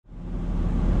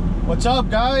What's up,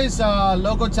 guys?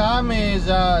 Local time is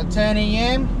 10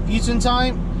 a.m. Eastern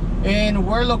time, and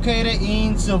we're located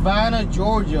in Savannah,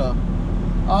 Georgia.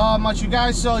 As you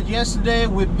guys saw yesterday,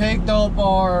 we picked up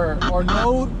our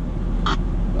load.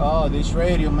 Oh, this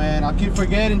radio, man, I keep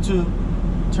forgetting to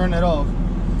turn it off.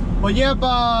 But yep,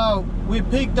 we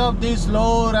picked up this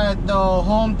load at the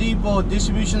Home Depot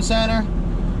distribution center.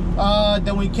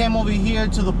 Then we came over here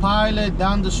to the Pilot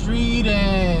down the street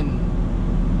and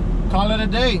call it a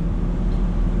day.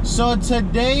 So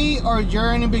today our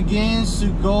journey begins to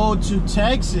go to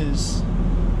Texas.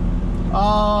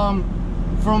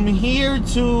 From here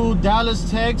to Dallas,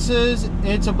 Texas,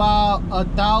 it's about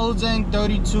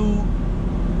 1,032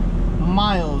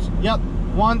 miles. Yep,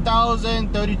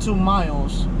 1,032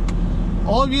 miles.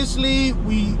 Obviously,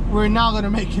 we're not gonna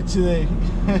make it today.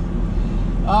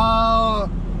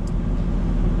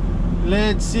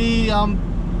 Let's see.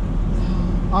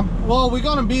 Well, we're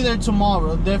gonna be there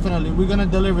tomorrow. Definitely, we're gonna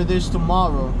deliver this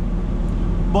tomorrow.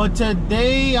 But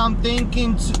today, I'm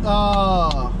thinking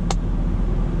of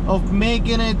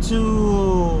making it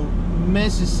to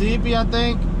Mississippi. I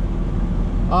think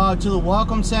to the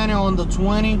Welcome Center on the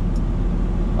 20.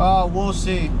 We'll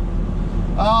see.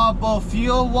 But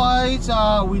fuel-wise,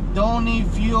 we don't need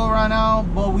fuel right now.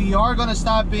 But we are gonna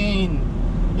stop in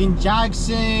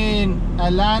Jackson,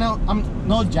 Atlanta.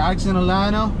 No, Jackson,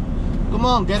 Atlanta. Come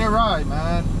on, get it right,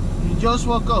 man. You just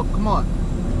woke up. Come on.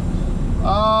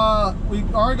 We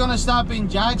are gonna stop in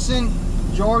Jackson,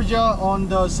 Georgia on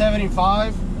the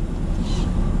 75.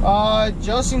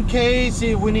 Just in case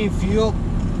if we need fuel.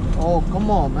 Oh, come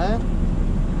on, man.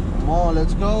 Come on,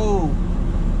 let's go.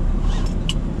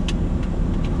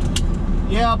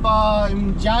 Yep,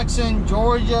 in Jackson,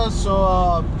 Georgia.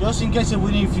 So just in case if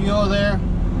we need fuel there.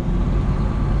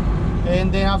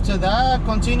 And then after that,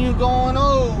 continue going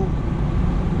on.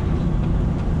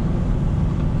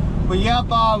 But yep,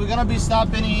 we're gonna be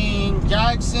stopping in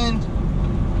Jackson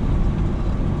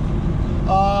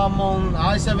on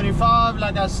I-285,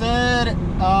 like I said,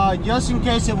 just in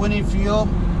case if we need fuel.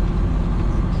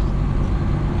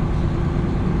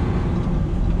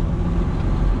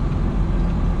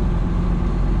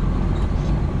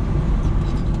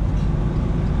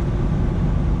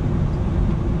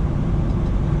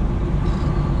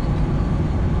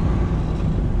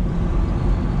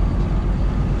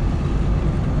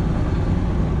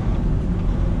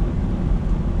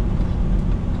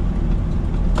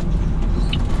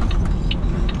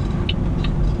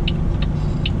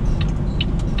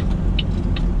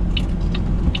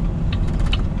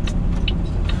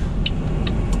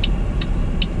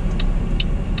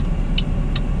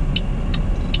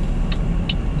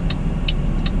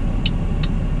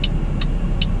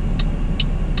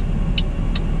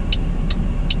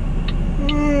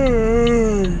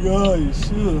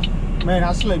 Man,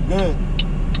 I slept good.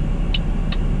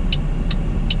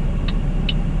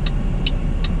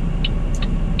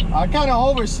 I kind of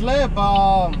overslept.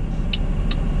 I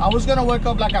was gonna wake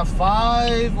up like at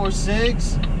 5 or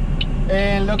 6,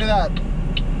 and look at that.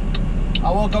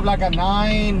 I woke up like at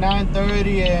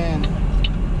 9:30, and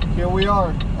here we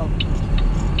are.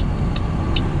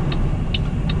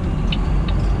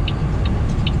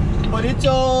 But it's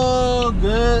all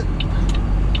good.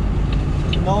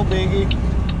 No biggie.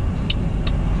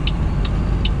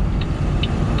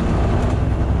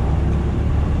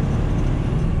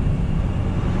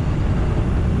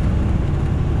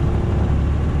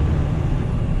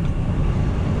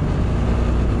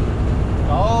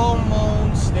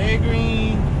 Stay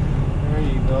green. There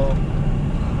you go.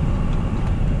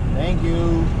 Thank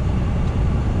you.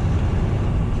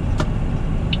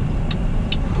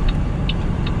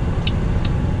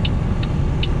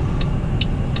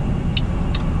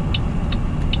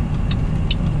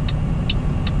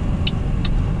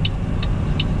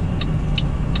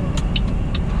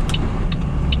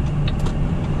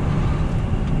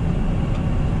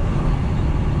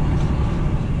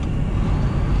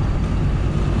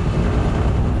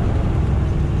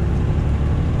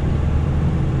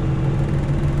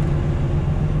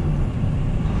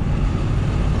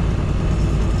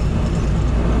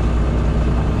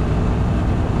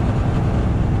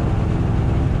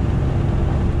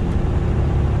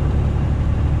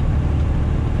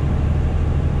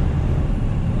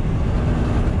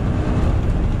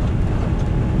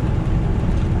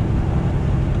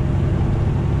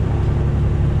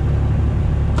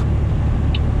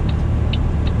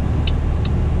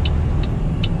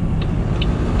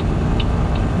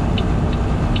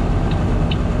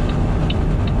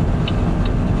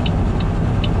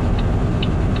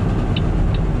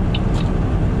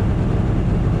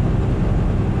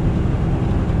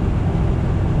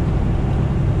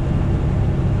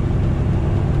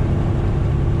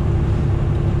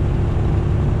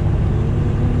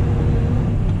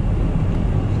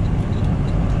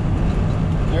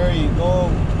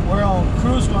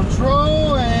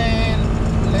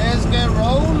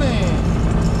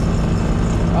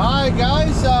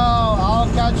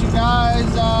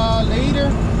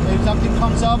 something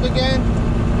comes up again.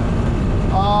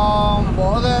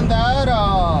 Other than that,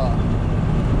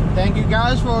 thank you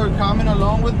guys for coming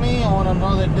along with me on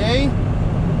another day.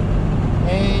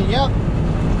 And yep,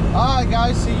 alright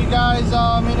guys, see you guys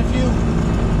in a few.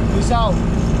 Peace out.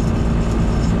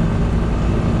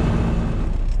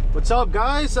 What's up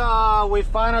guys? We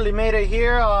finally made it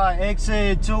here,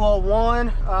 exit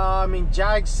 201 in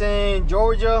Jackson,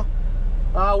 Georgia.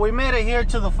 We made it here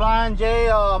to the Flying J.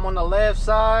 On the left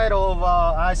side of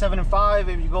I-285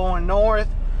 if you're going north.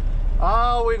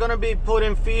 We're gonna be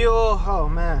putting fuel. Oh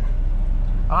man,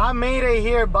 I made it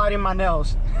here biting my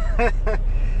nails.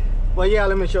 But yeah,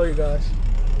 let me show you guys.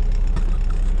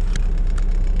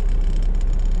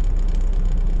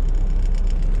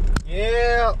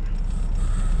 Yeah,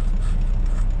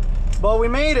 but we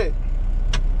made it.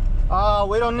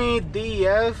 We don't need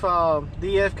DEF.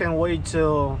 DEF can wait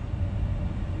till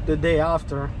the day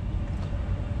after.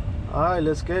 All right,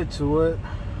 let's get to it.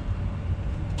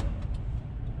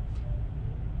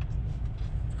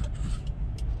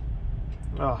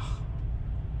 Oh,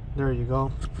 there you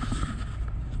go.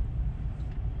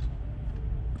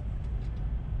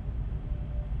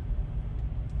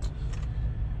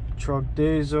 Truck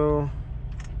diesel,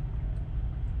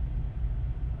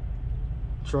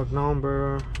 truck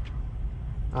number.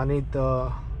 I need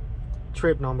the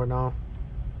trip number now.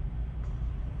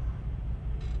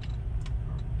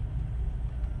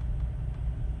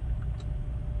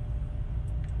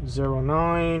 Zero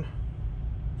 09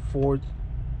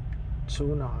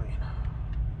 429.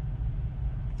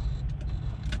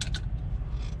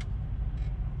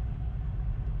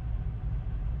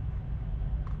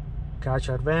 Cash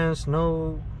advance,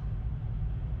 no.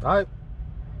 All right,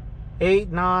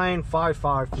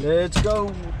 8955. Let's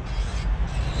go.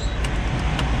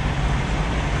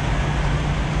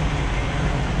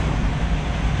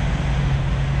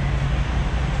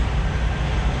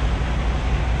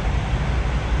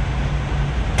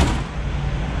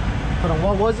 Hold on,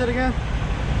 what was it again?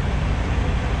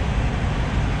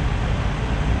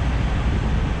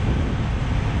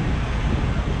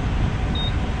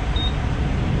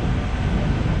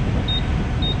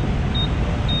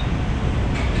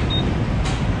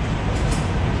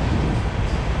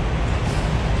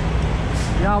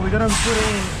 Yeah, we're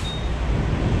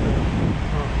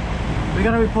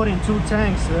gonna be putting 2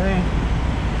 tanks today.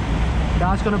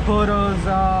 That's gonna put us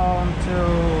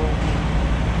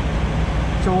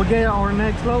till we get our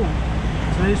next load.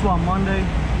 Today's what, Monday?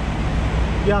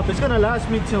 Yeah, it's gonna last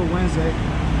me till Wednesday.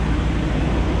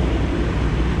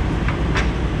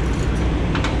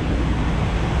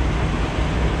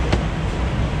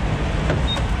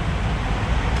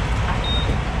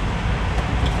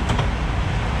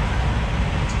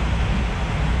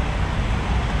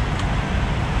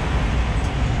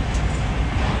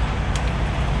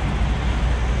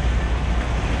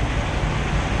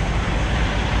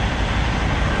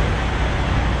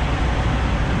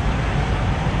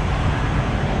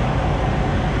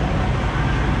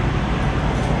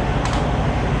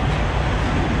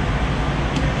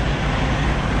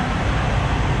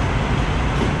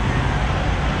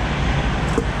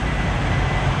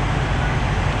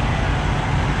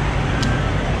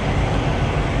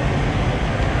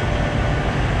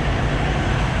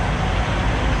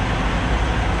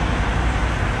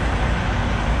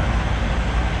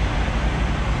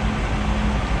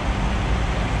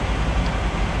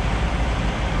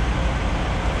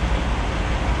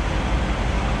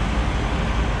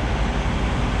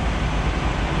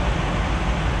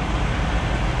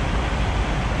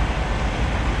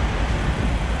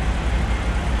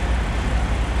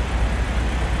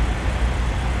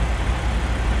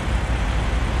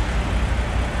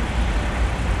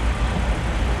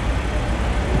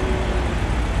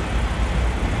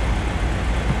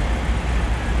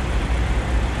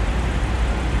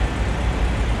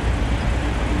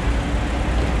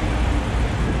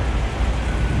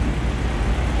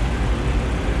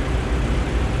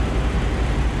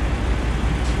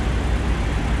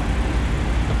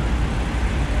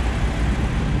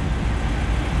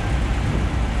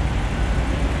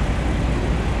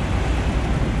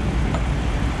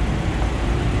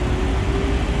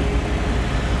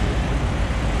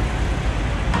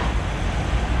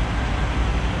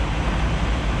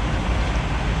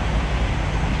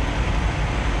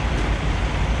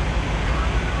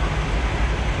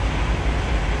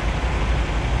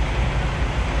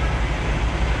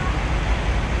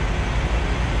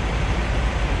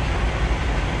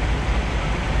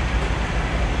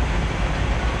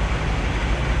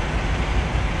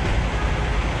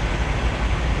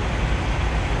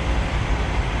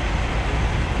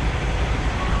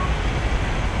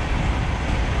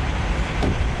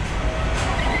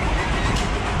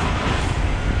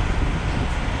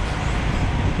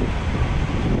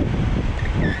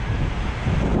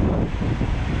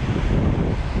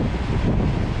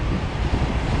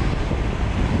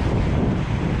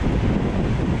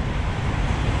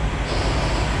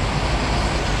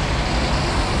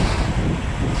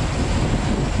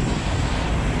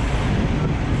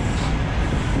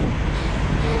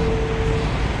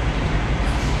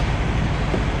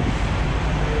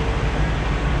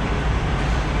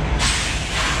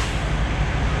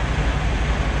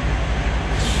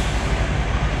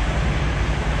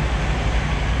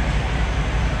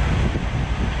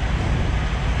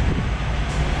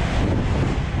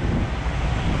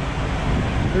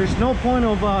 no point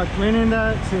of cleaning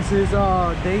that since it's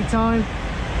daytime,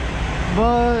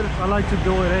 but I like to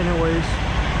do it anyways.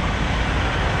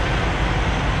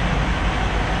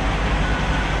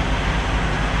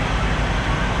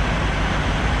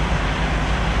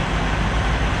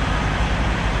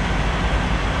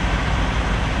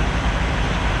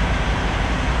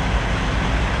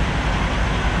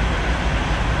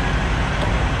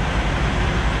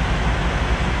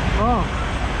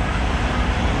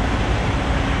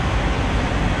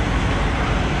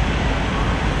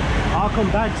 I'll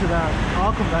come back to that.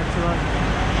 I'll come back to that.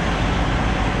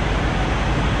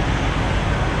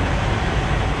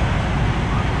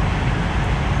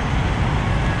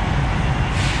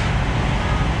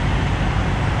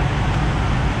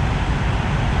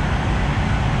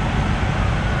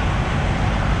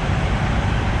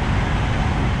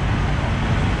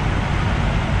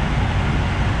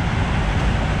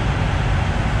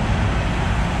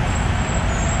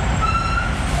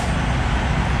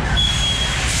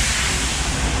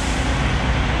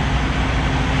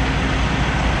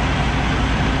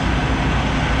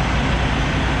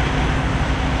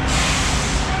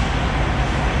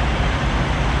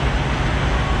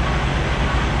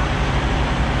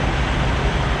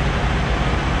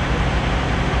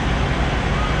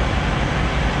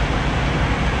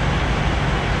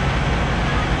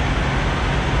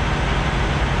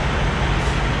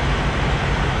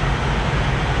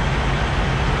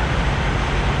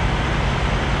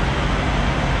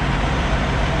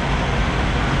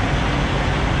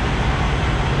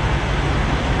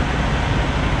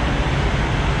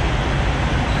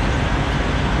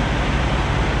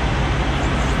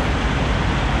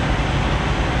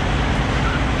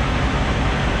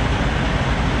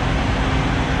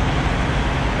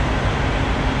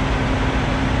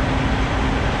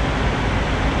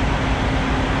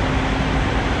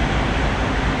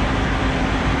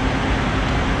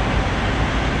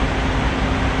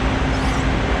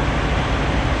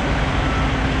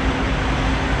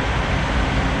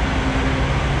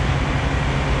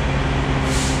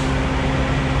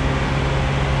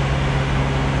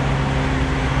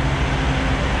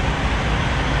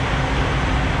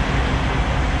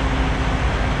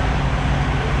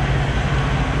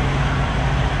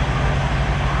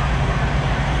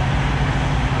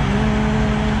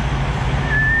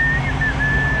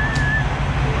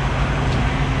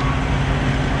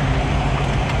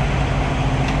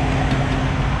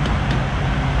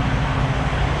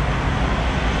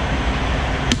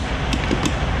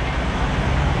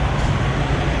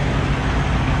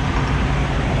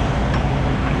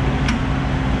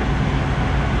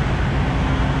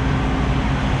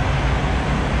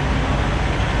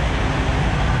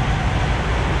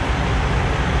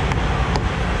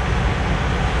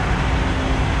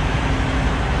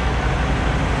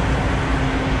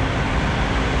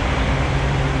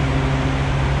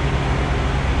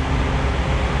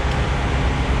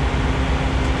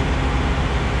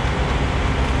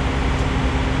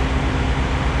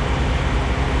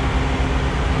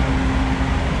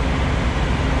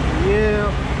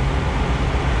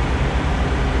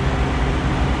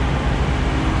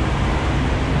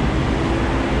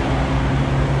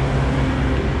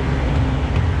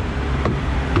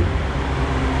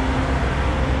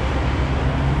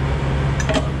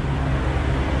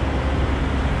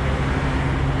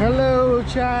 Hello,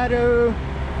 Chatter.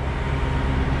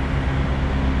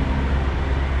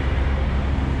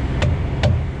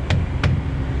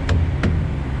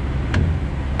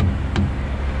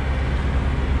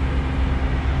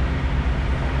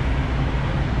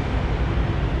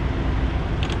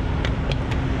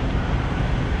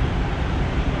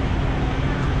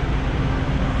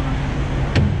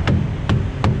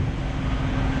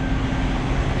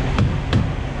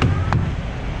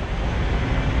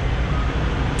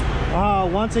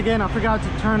 Once again, I forgot to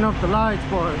turn off the lights,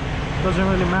 but it doesn't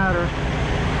really matter.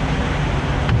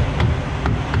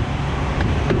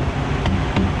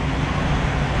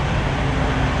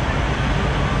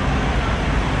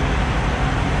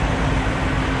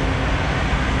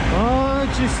 Oh,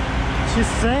 she's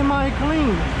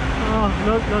semi-clean. Oh,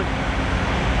 look.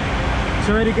 It's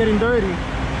already getting dirty.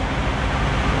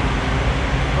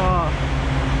 Oh.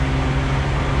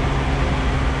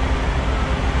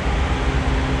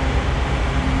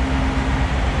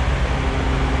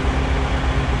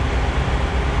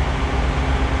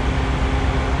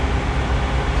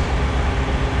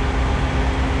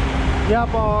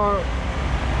 Yep,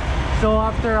 so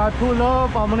after I pull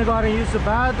up, I'm gonna go ahead and use the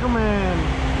bathroom, and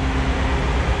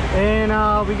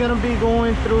we're gonna be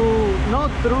going through,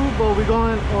 not through, but we're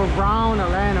going around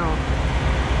Atlanta.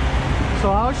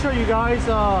 So I'll show you guys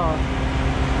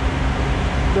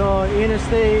the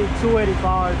Interstate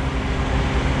 285.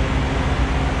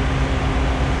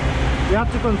 You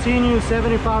have to continue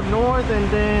 75 north and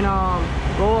then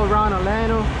go around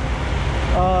Atlanta,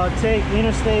 take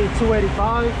Interstate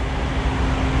 285,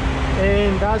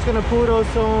 and that's gonna put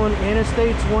us on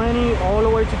Interstate 20 all the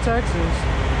way to Texas.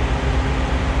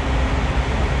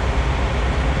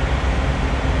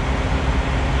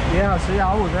 Yeah, see,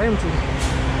 I was empty.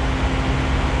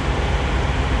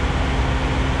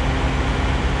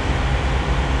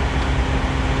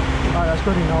 Alright, that's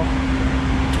good enough.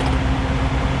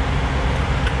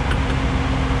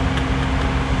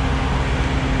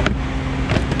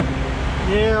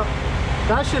 Yeah,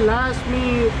 that should last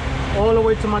me all the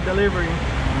way to my delivery.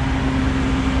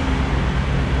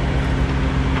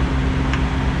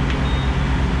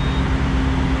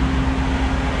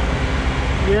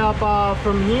 Yeah,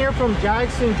 from here, from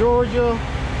Jackson, Georgia,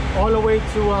 all the way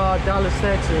to Dallas,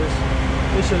 Texas,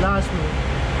 it should last me.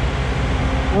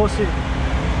 We'll see.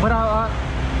 But I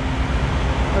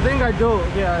think I do.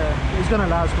 Yeah, it's gonna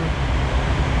last me.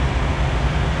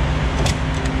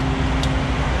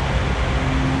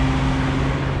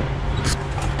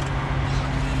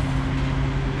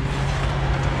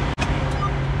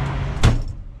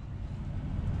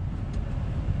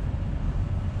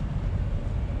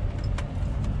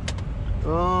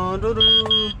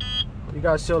 You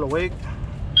guys still awake?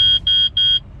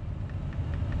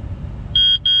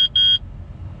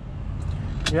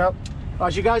 Yep.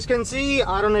 As you guys can see,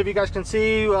 I don't know if you guys can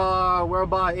see, we're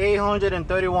about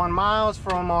 831 miles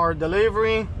from our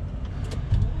delivery.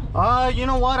 You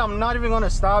know what? I'm not even gonna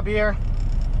stop here.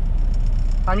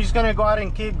 I'm just gonna go ahead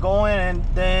and keep going, and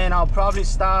then I'll probably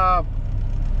stop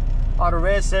at a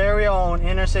rest area on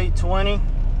Interstate 20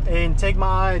 and take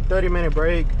my 30-minute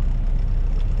break.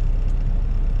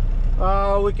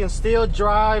 We can still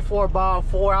drive for about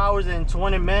 4 hours and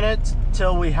 20 minutes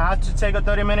till we have to take a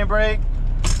 30-minute break.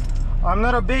 I'm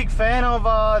not a big fan of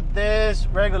this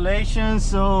regulation,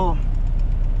 so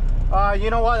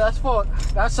you know what,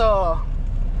 that's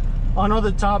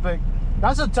another topic.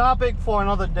 That's a topic for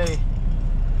another day.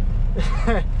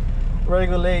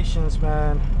 Regulations,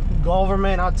 man.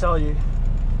 Government, I'll tell you.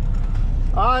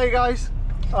 Alright guys,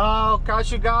 I'll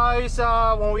catch you guys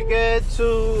when we get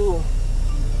to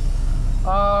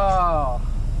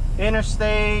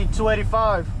Interstate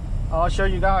 285. I'll show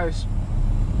you guys.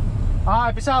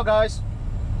 Alright, peace out guys.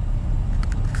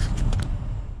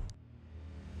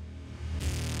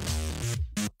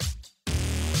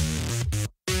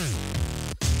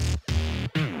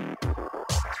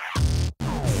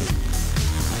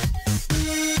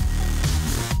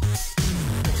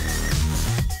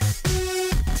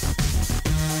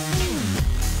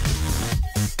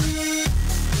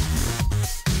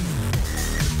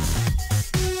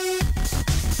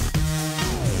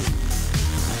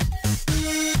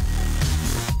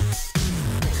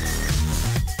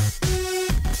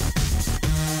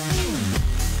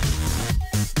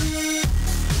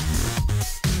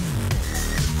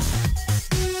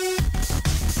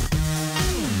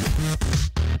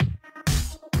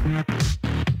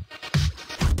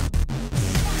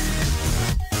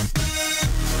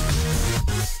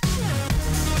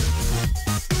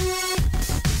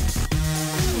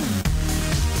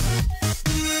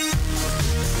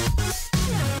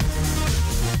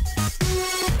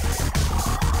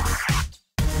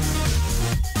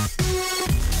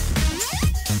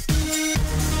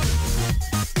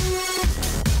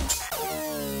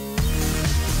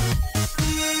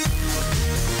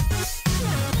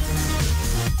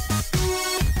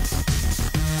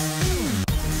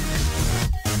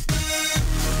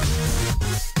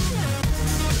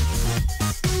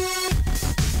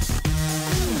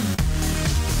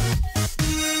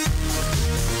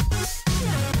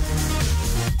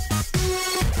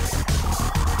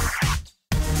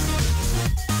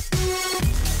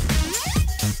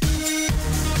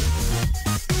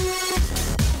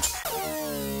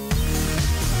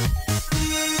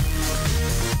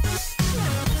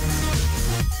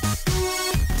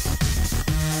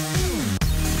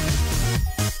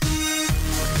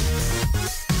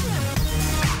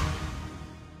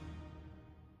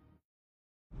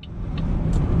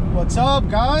 What's up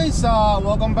guys,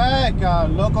 welcome back.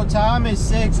 Local time is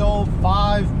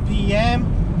 6:05 p.m.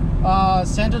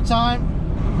 Central Time,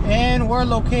 and we're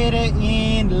located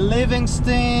in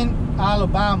Livingston,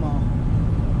 Alabama,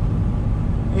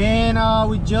 and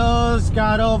we just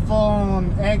got off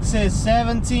on exit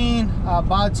 17,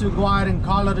 about to go out and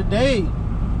call it a day.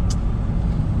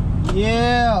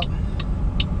 Yeah,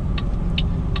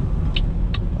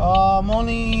 I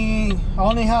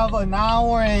only have an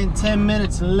hour and 10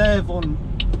 minutes left on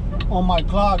my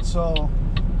clock, so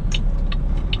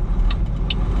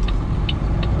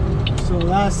So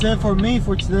that's it for me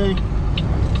for today.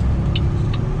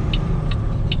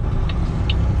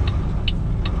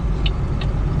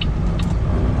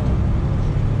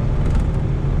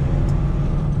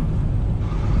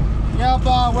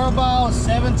 Yeah, we're about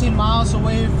 17 miles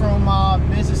away from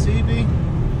Mississippi.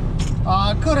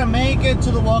 I couldn't make it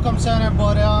to the Welcome Center,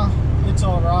 but it's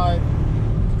alright.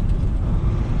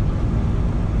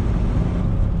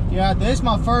 Yeah, this is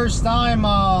my first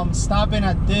time stopping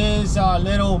at this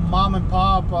little mom and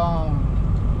pop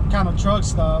kind of truck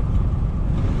stop.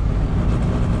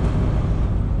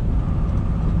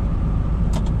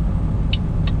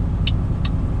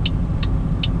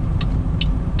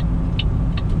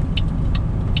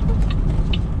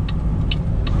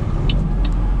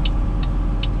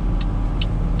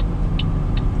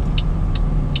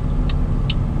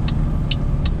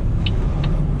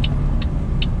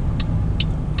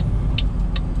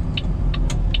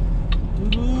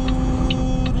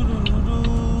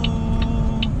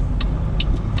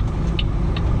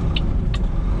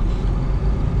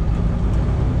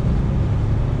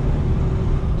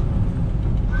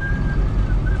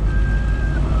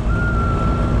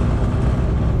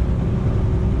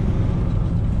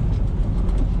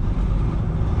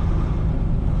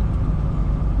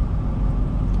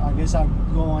 I guess I'll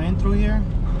go in through here.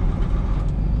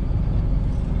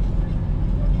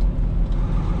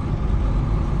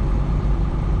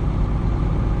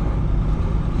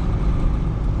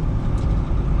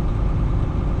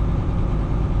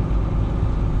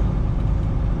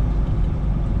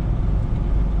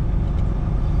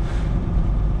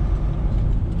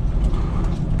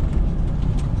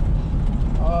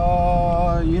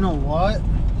 You know what?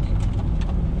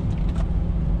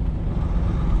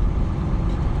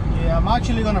 Yeah, I'm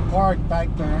actually gonna park back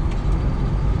there.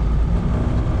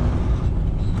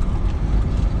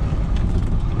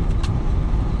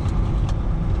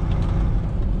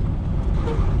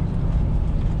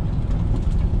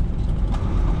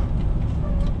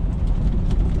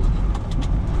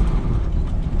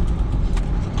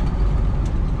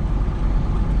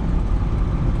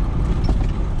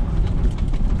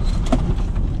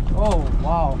 Oh,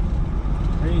 wow.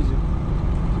 Crazy.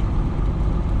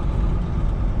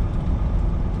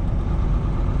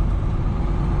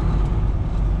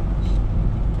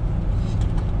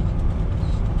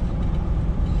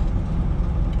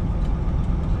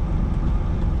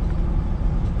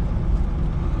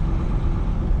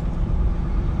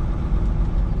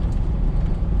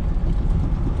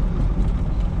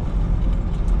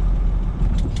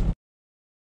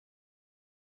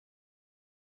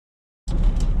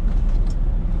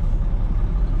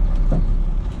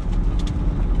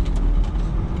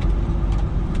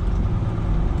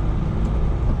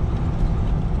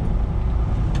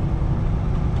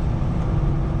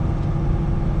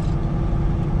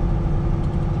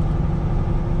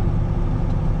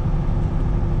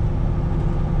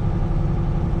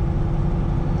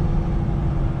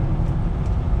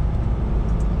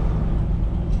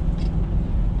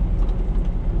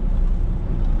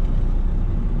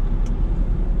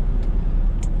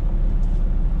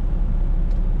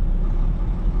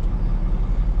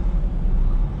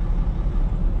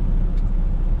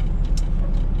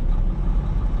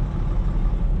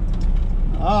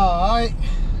 Alright,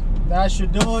 that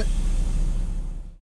should do it.